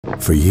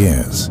For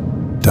years,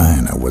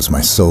 Diana was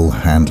my sole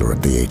handler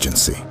at the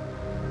agency.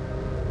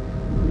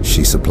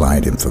 She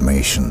supplied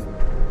information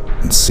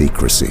and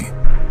secrecy,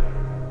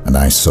 and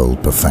I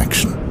sold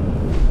perfection.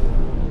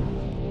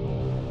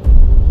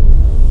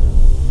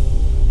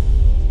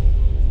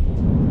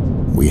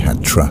 We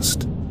had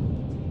trust.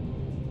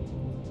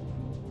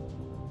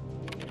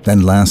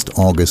 Then last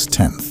August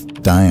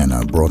 10th,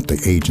 Diana brought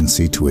the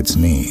agency to its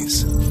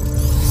knees.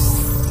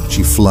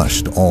 She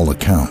flushed all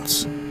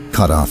accounts,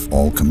 cut off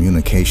all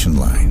communication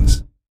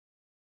lines.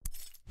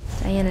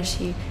 Diana,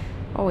 she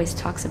always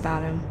talks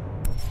about him.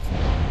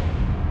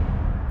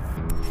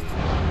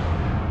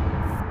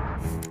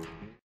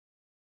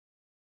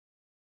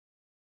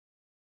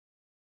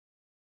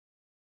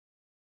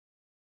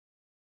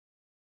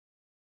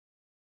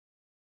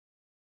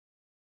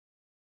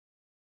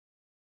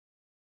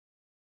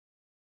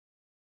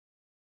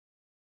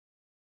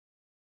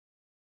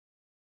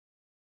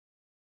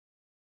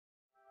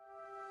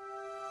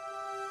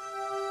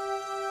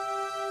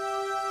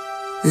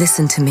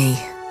 Listen to me.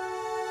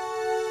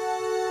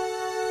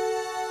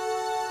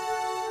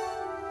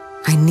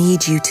 I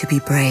need you to be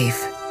brave.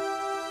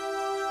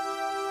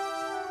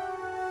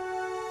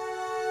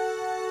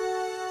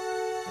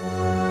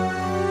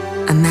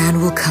 A man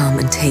will come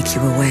and take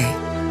you away.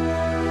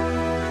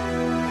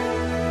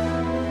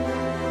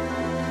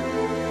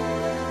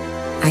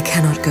 I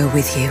cannot go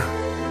with you.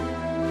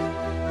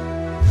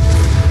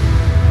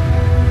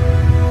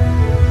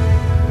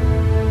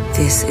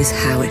 This is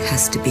how it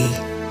has to be.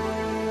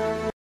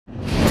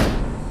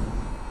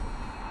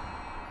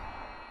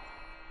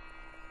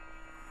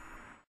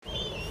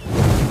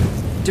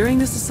 During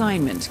this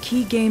assignment,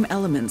 key game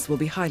elements will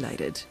be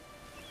highlighted.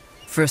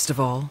 First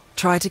of all,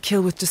 try to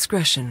kill with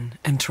discretion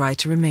and try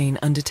to remain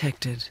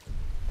undetected.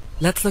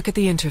 Let's look at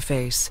the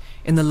interface.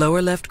 In the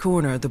lower left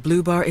corner, the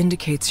blue bar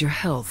indicates your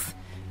health.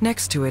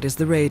 Next to it is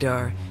the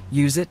radar.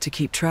 Use it to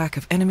keep track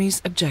of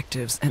enemies,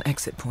 objectives, and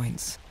exit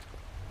points.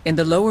 In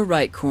the lower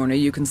right corner,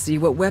 you can see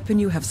what weapon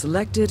you have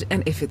selected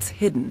and if it's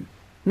hidden.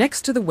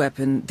 Next to the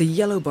weapon, the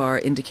yellow bar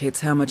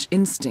indicates how much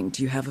instinct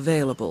you have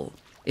available.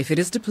 If it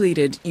is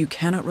depleted, you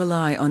cannot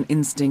rely on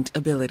instinct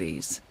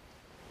abilities.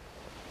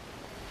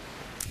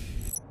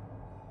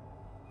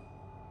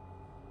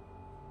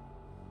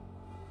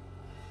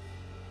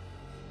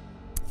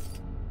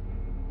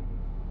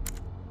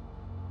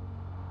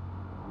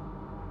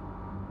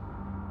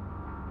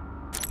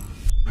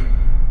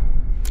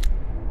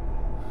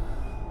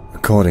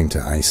 According to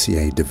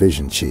ICA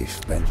Division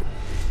Chief Benjamin.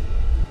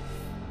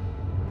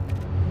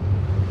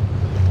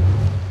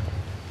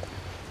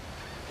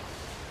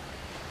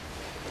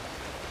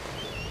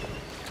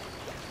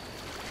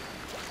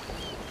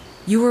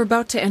 You are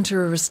about to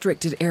enter a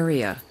restricted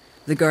area.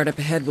 The guard up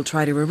ahead will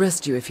try to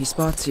arrest you if he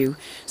spots you,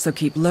 so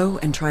keep low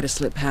and try to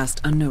slip past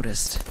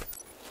unnoticed.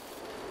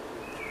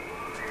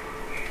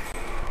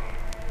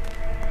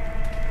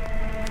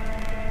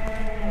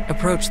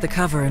 Approach the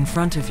cover in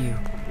front of you.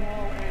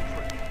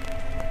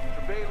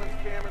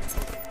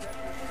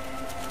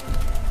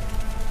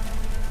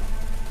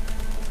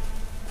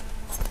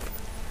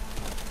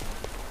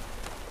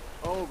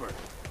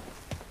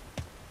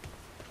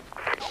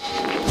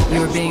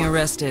 You are being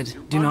arrested.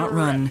 Do not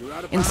run.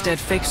 Instead,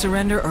 fake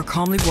surrender or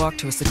calmly walk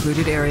to a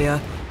secluded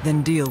area,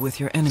 then deal with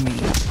your enemy.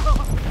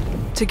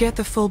 To get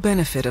the full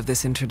benefit of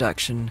this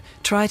introduction,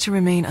 try to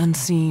remain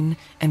unseen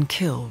and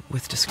kill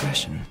with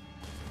discretion.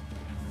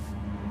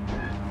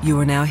 You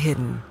are now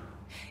hidden.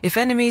 If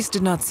enemies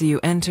did not see you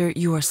enter,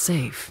 you are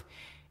safe,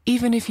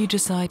 even if you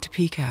decide to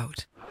peek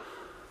out.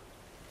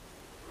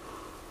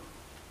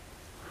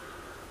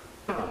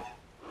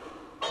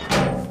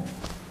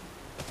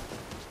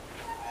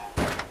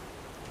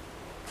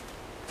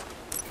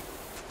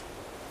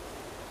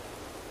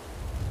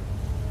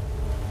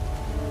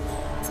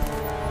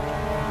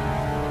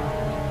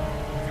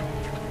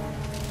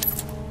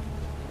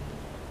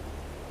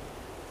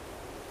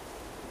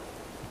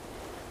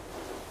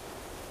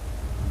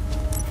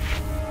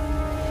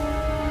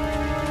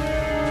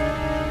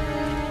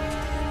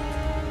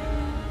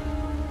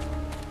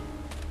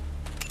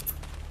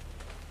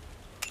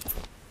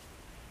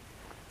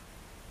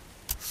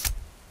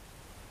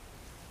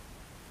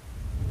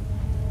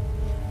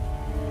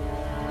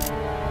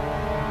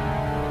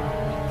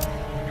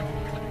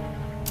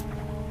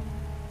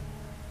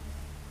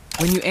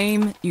 When you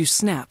aim, you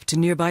snap to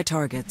nearby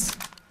targets.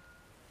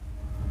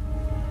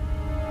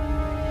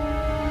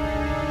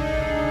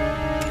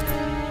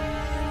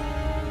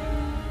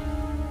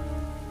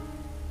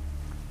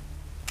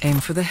 Aim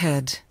for the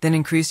head, then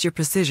increase your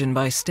precision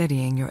by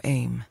steadying your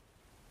aim.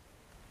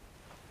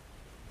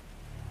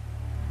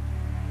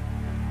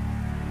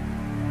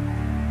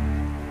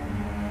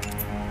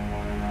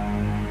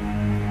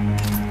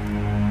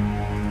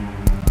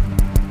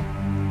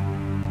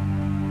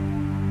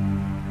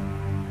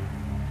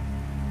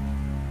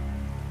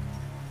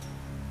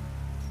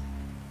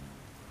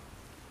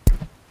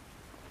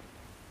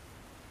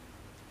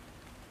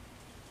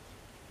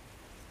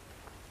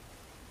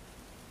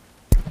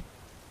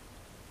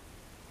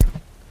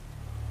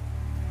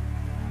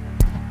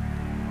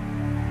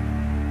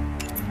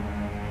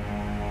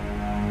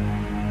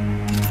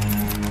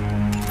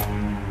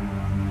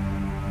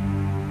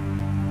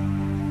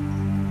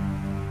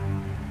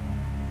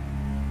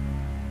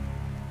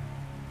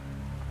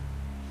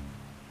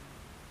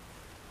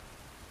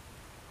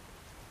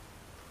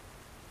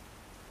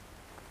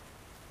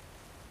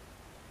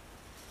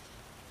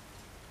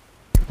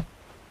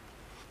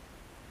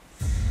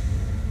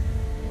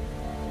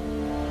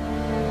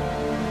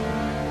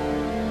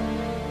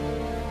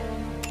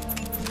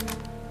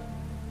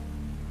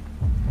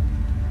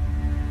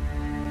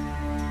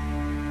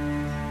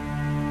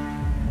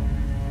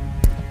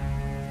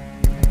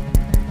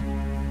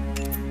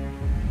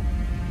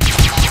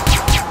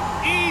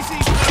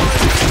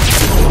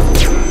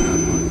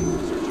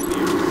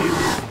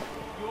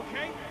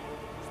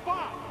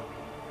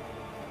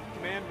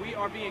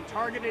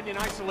 Targeted in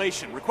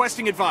isolation.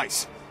 Requesting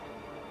advice.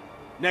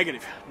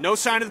 Negative. No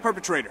sign of the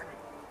perpetrator.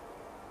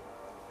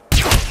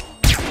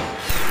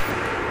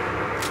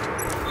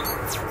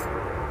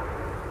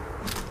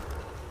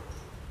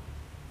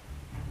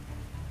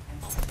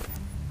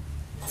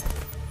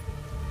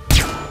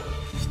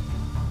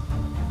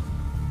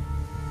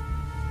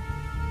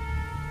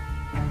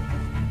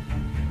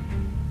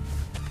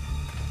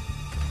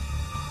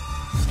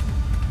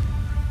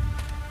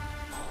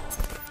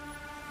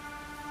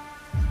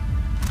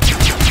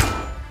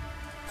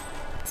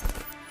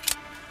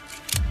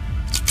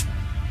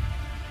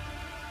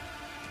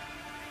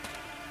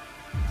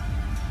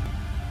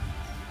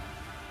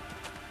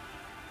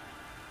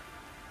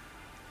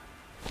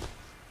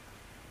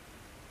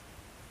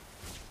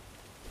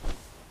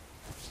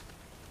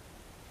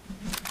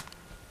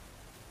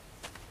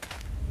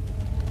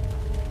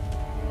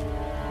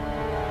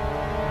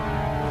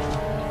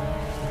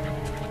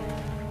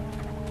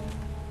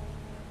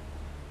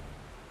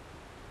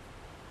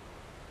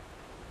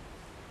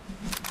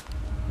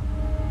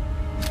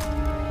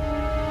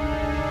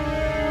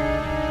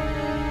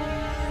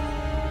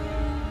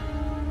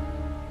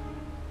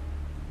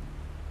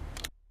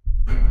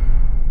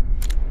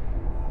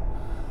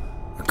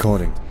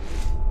 Recording.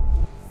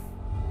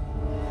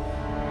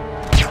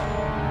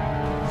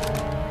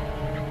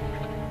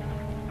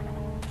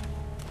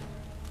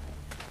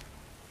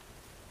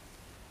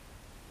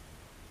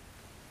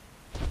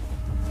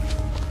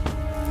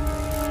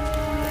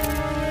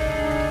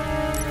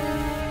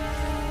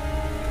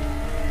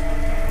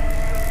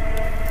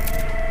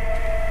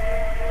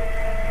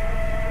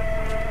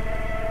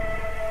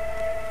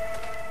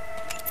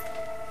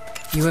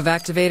 You have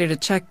activated a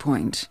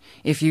checkpoint.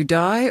 If you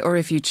die or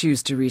if you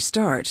choose to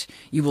restart,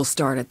 you will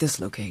start at this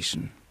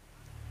location.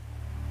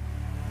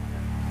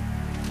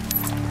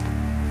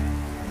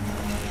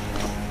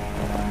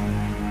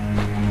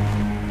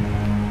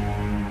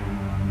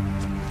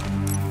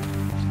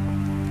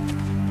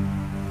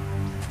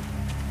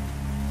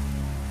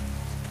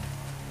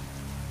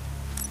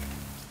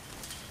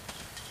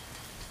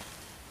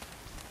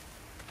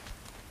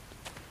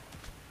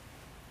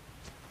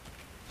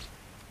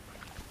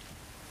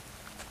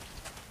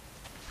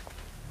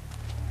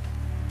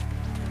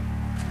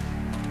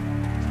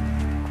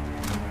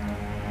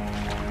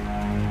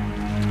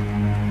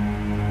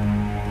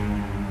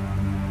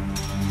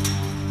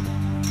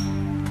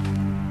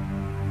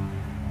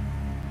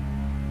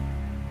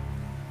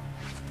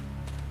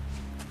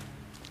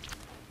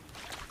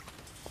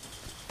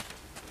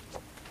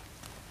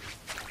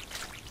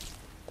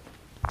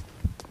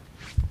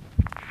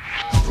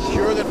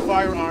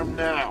 Firearm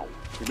now.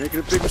 You're making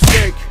a big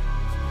mistake.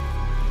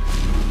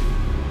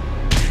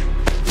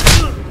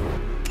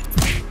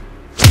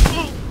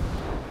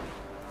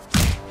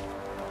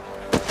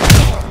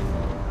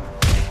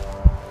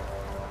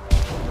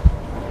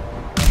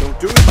 Don't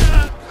do it.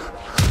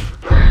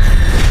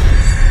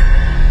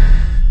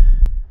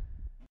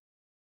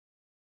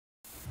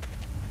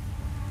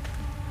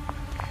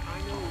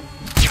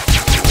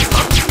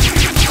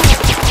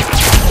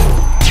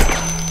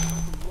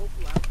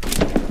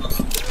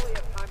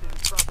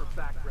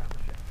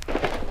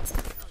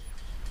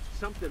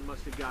 Something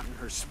must have gotten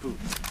her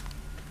spooked.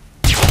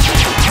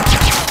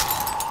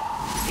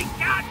 He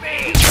got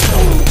me!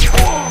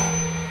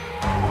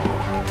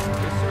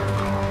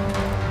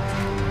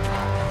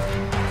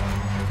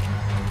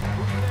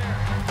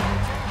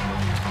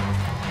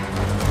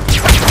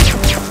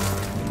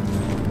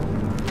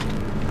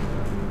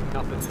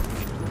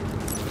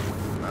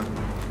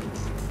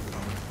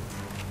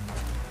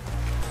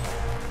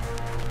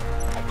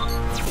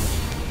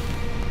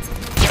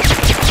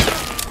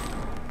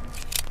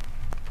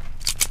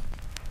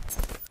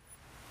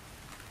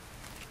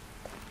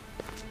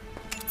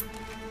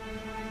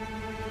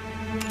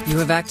 You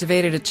have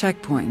activated a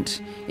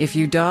checkpoint. If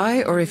you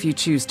die or if you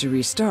choose to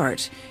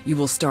restart, you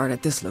will start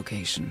at this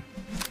location.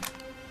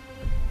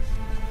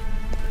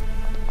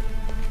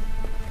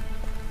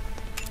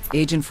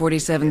 Agent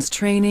 47's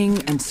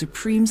training and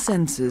supreme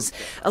senses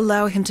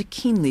allow him to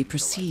keenly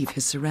perceive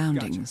his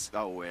surroundings.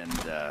 Gotcha. Oh,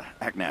 and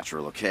act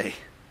natural, okay?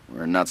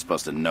 We're not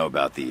supposed to know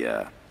about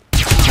the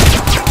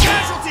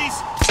Casualties!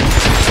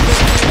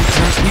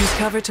 Use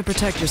cover to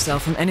protect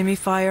yourself from enemy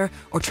fire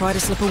or try to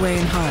slip away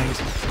and hide.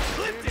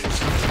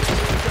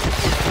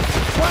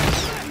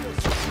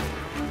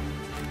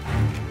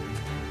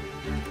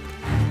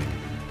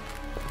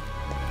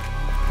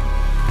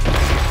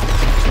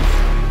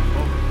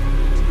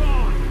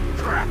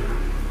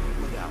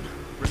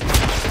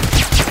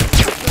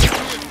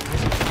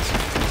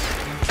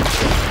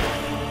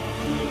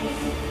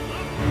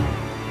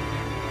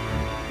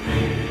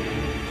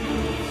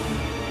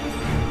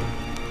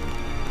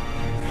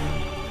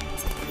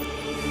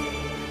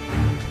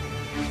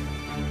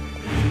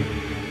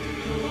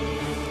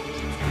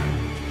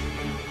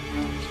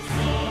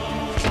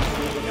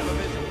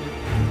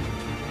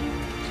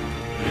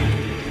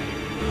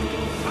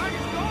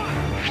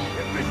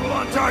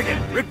 target!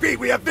 Repeat,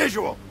 we have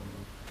visual!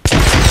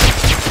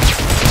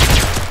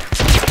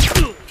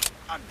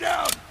 I'm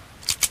down!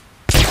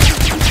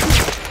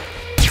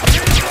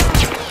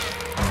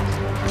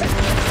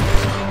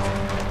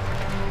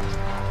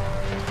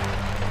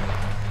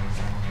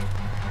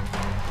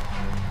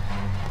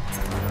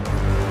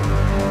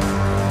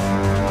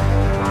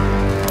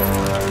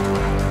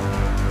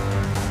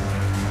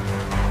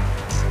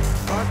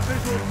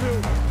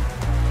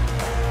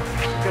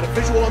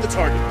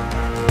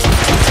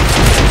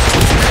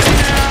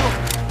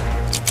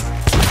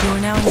 You will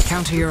now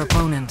encounter your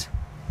opponent.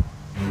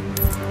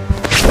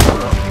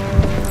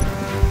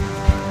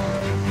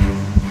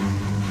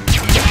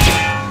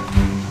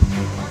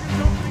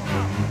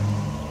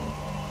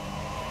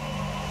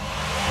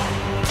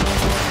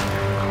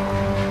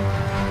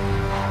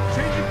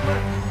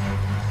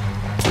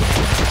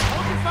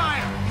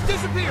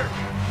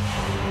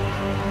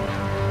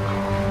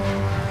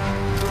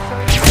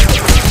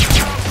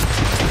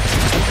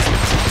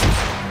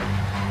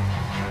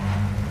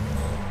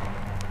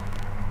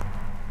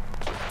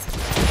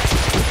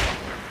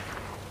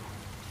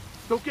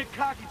 Don't get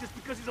cocky just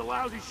because he's a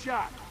lousy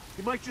shot.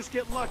 He might just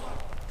get lucky.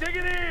 Dig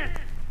it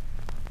in!